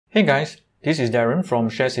Hey guys, this is Darren from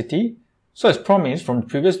ShareCity. So as promised from the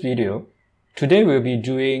previous video, today we'll be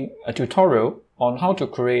doing a tutorial on how to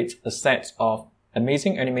create a set of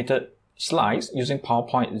amazing animated slides using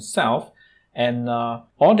PowerPoint itself. And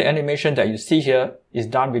all the animation that you see here is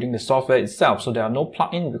done within the software itself. So there are no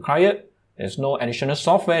plugin required. There's no additional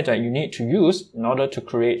software that you need to use in order to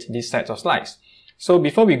create this set of slides. So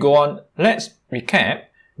before we go on, let's recap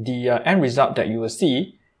the end result that you will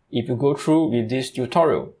see if you go through with this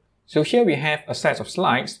tutorial. So here we have a set of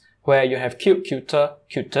slides where you have cute, cuter,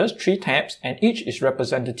 cutest, 3 tabs, and each is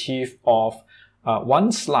representative of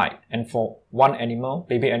one slide and for one animal,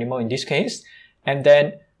 baby animal in this case. And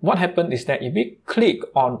then what happens is that if we click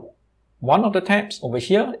on one of the tabs over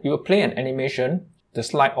here, it will play an animation, the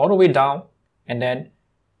slide all the way down, and then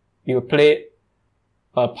it will play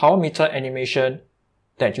a power meter animation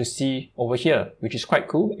that you see over here, which is quite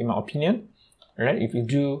cool in my opinion. Alright, if you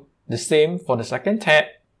do the same for the second tab,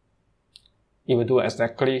 it will do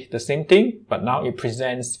exactly the same thing, but now it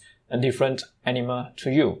presents a different animal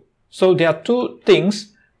to you. So there are 2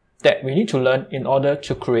 things that we need to learn in order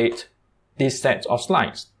to create this set of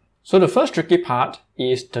slides. So the first tricky part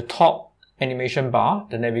is the top animation bar,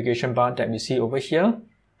 the navigation bar that we see over here.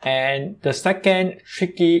 And the second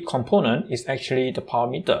tricky component is actually the power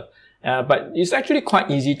meter. But it's actually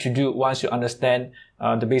quite easy to do once you understand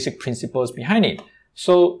the basic principles behind it.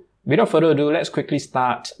 So without further ado, let's quickly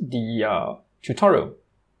start the tutorial.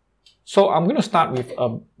 So I'm going to start with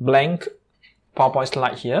a blank PowerPoint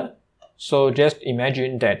slide here. So just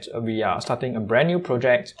imagine that we are starting a brand new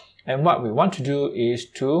project, and what we want to do is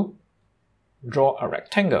to draw a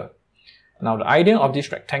rectangle. Now the idea of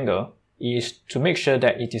this rectangle is to make sure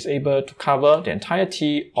that it is able to cover the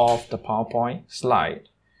entirety of the PowerPoint slide.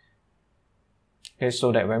 Okay,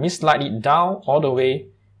 so that when we slide it down all the way,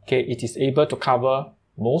 okay, it is able to cover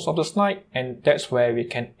most of the slide, and that's where we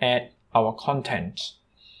can add our content.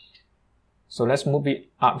 So let's move it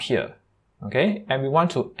up here, okay, and we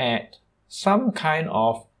want to add some kind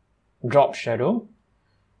of drop shadow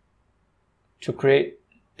to create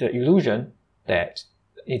the illusion that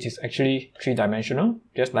it is actually 3-dimensional,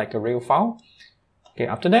 just like a real file. Okay,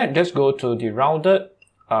 after that, just go to the rounded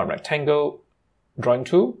rectangle drawing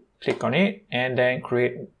tool, click on it, and then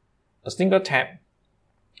create a single tab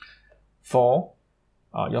for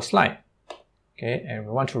your slide. Okay, and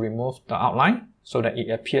we want to remove the outline so that it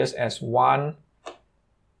appears as one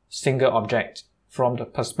single object from the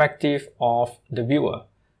perspective of the viewer.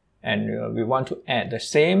 And we want to add the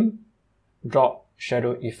same drop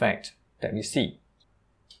shadow effect that we see.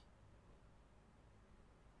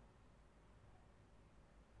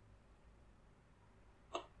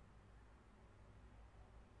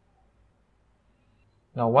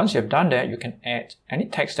 Now once you've done that, you can add any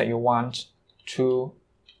text that you want to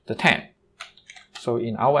the tab. So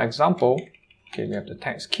in our example, okay, we have the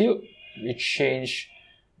text cube. We change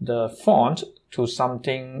the font to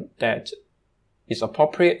something that is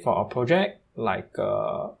appropriate for our project, like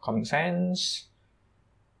Comic Sans.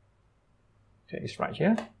 Okay, it's right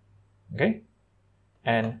here. Okay,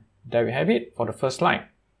 and there we have it for the first slide.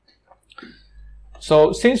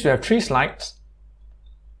 So since we have 3 slides,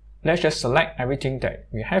 let's just select everything that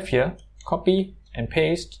we have here, copy and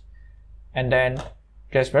paste, and then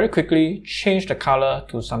just very quickly change the color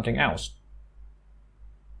to something else.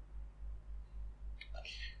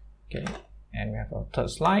 Okay, and we have a third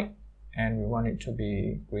slide, and we want it to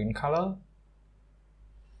be green color.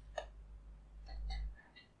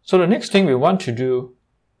 So the next thing we want to do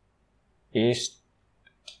is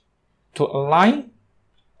to align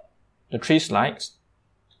the 3 slides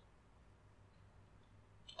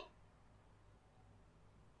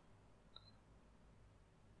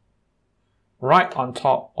right on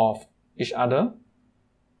top of each other,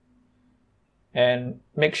 and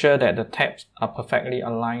make sure that the tabs are perfectly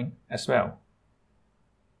aligned as well.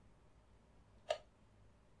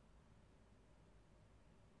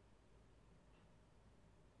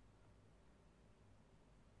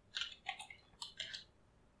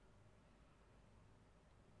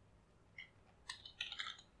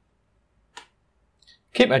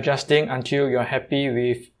 Keep adjusting until you're happy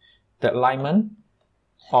with the alignment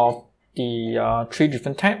of the 3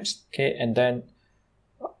 different tabs. Okay, and then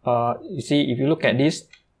you see, if you look at this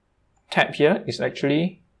tab here, it's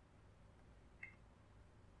actually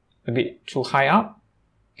a bit too high up.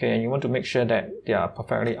 Okay, and you want to make sure that they are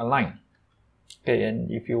perfectly aligned. Okay,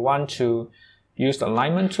 and if you want to use the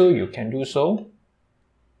alignment tool, you can do so.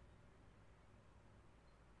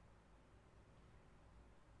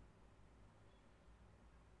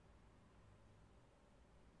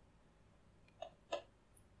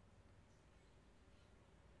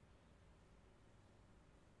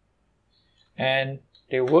 and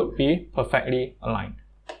they would be perfectly aligned.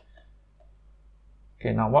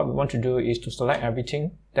 Okay, now what we want to do is to select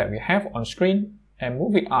everything that we have on screen and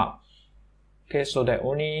move it up, okay, so that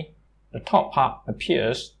only the top part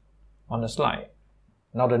appears on the slide.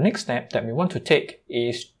 Now the next step that we want to take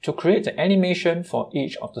is to create the animation for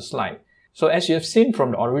each of the slides. So as you have seen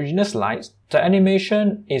from the original slides, the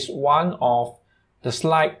animation is one of the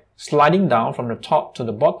slide sliding down from the top to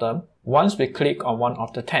the bottom once we click on one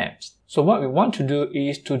of the tabs. So what we want to do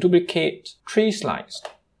is to duplicate 3 slides.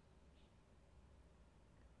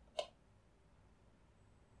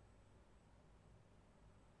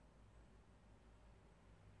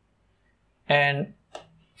 And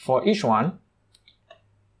for each one,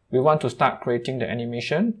 we want to start creating the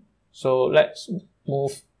animation. So let's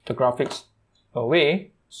move the graphics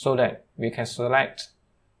away so that we can select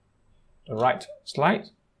the right slide.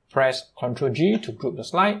 Press Ctrl G to group the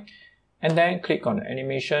slide, and then click on the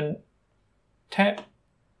animation tab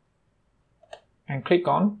and click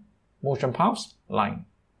on motion paths line.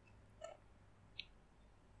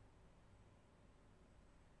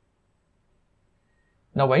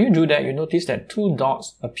 Now when you do that, you notice that 2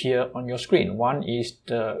 dots appear on your screen. One is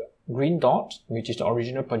the green dot, which is the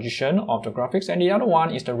original position of the graphics, and the other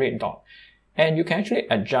one is the red dot. And you can actually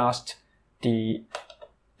adjust the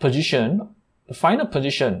position, the final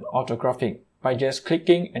position of the graphic by just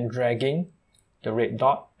clicking and dragging the red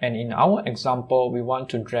dot. And in our example, we want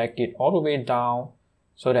to drag it all the way down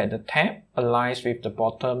so that the tab aligns with the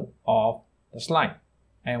bottom of the slide.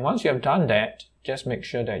 And once you have done that, just make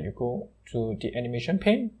sure that you go to the animation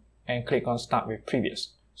pane and click on Start with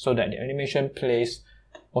Previous so that the animation plays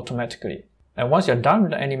automatically. And once you're done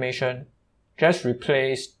with the animation, just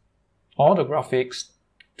replace all the graphics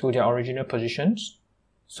to their original positions.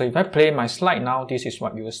 So if I play my slide now, this is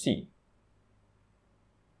what you will see.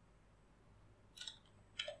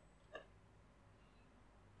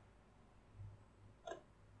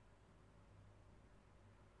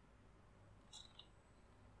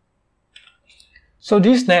 So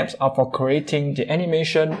these steps are for creating the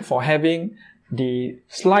animation for having the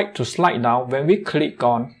slide to slide down when we click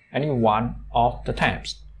on any one of the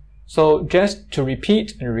tabs. So just to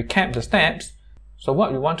repeat and recap the steps, so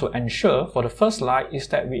what we want to ensure for the first slide is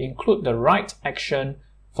that we include the right action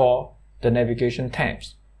for the navigation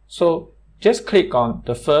tabs. So just click on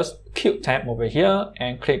the first cube tab over here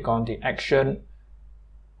and click on the action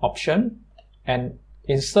option and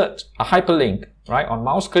insert a hyperlink, right? On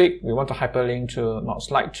mouse click, we want to hyperlink to not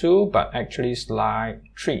slide 2, but actually slide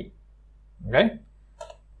 3, okay?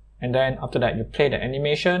 And then after that, you play the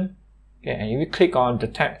animation, okay? And if you click on the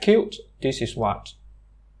tab cube, this is what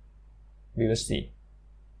we will see.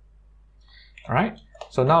 All right,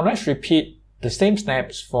 so now let's repeat the same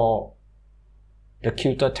steps for the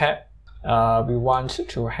Cuter tab. We want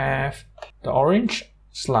to have the orange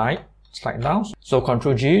slide down. So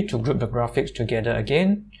Ctrl G to group the graphics together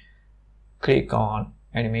again. Click on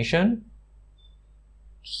animation.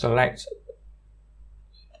 Select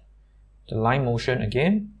the line motion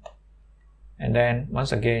again. And then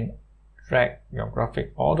once again, drag your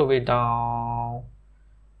graphic all the way down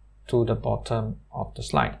to the bottom of the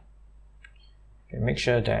slide. Okay, make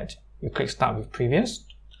sure that you click Start with Previous.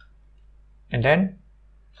 And then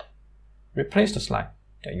replace the slide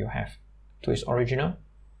that you have to its original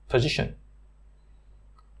position.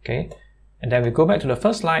 Okay, and then we go back to the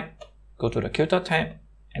first slide, go to the Cuter tab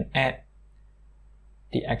and add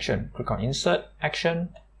the action. Click on Insert Action,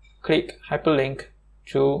 click Hyperlink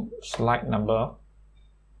to slide number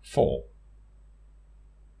 4.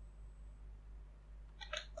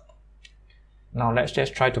 Now let's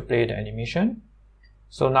just try to play the animation.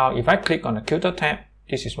 So now if I click on the Cuter tab,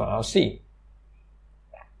 this is what I'll see.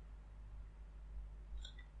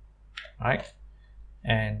 Right?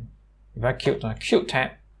 And if I click on the Cube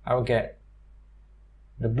tab, I will get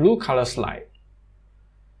the blue color slide.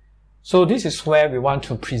 So this is where we want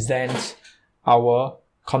to present our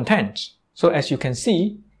content. So as you can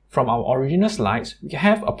see from our original slides, we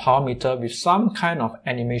have a power meter with some kind of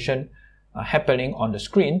animation happening on the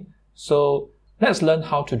screen. So let's learn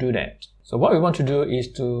how to do that. So what we want to do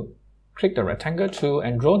is to click the rectangle tool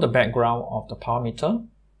and draw the background of the power meter.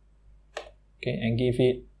 Okay, and give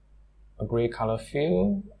it a gray color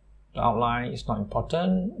fill. The outline is not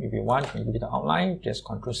important. If you want to give it the outline, just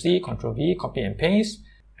Ctrl C, Ctrl V, copy and paste.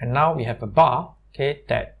 And now we have a bar, okay,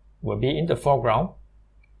 that will be in the foreground.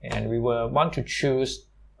 And we will want to choose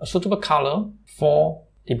a suitable color for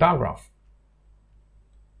the bar graph.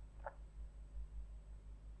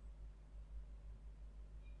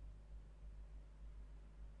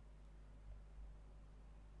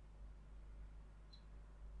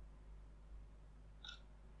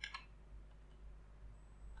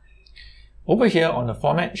 Over here on the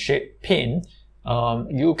Format Shape pane,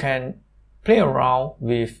 you can play around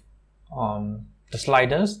with the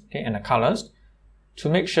sliders, okay, and the colors to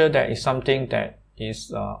make sure that it's something that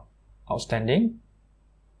is outstanding.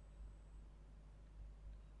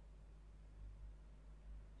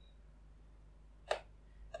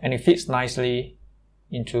 And it fits nicely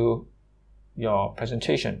into your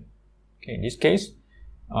presentation. Okay, in this case,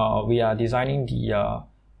 we are designing the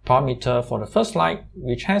power meter for the first slide,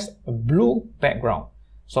 which has a blue background.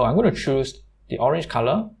 So I'm going to choose the orange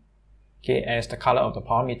color, okay, as the color of the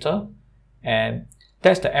power meter, and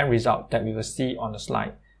that's the end result that we will see on the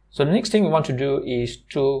slide. So the next thing we want to do is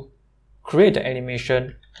to create the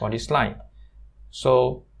animation for this slide.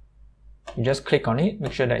 So you just click on it,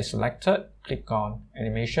 make sure that it's selected, click on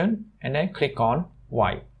animation, and then click on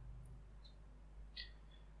white.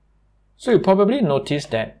 So you probably notice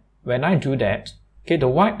that when I do that, okay, the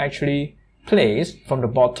white actually plays from the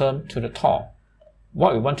bottom to the top.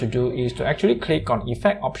 What we want to do is to actually click on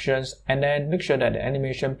effect options and then make sure that the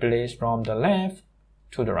animation plays from the left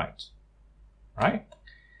to the right. Right?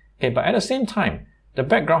 Okay, but at the same time, the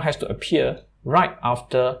background has to appear right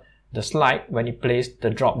after the slide when it plays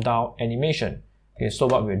the drop down animation. Okay, so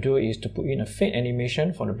what we'll do is to put in a fade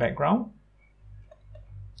animation for the background,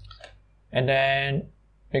 and then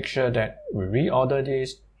make sure that we reorder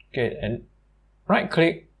this, okay, and right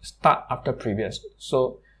click, start after previous.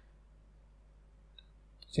 So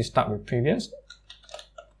start with previous.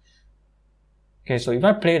 Okay, so if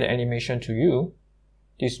I play the animation to you,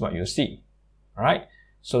 this is what you'll see. Alright,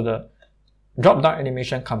 so the drop down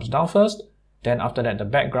animation comes down first, then after that the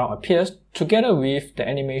background appears together with the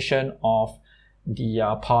animation of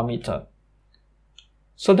the power meter.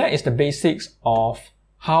 So that is the basics of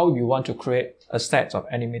how you want to create a set of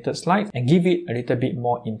animated slides and give it a little bit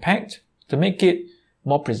more impact to make it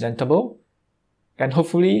more presentable, and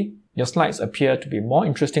hopefully your slides appear to be more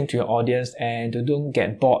interesting to your audience and you don't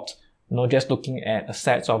get bored, just looking at a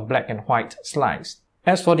set of black and white slides.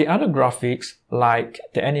 As for the other graphics like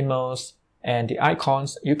the animals and the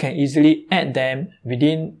icons, you can easily add them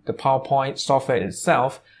within the PowerPoint software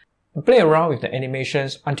itself and play around with the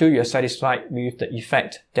animations until you're satisfied with the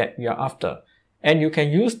effect that you're after. And you can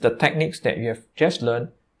use the techniques that you have just learned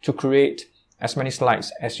to create as many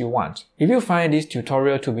slides as you want. If you find this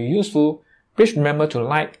tutorial to be useful, please remember to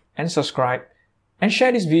like and subscribe and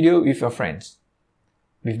share this video with your friends.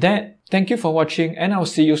 With that, thank you for watching and I'll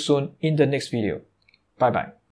see you soon in the next video. Bye bye.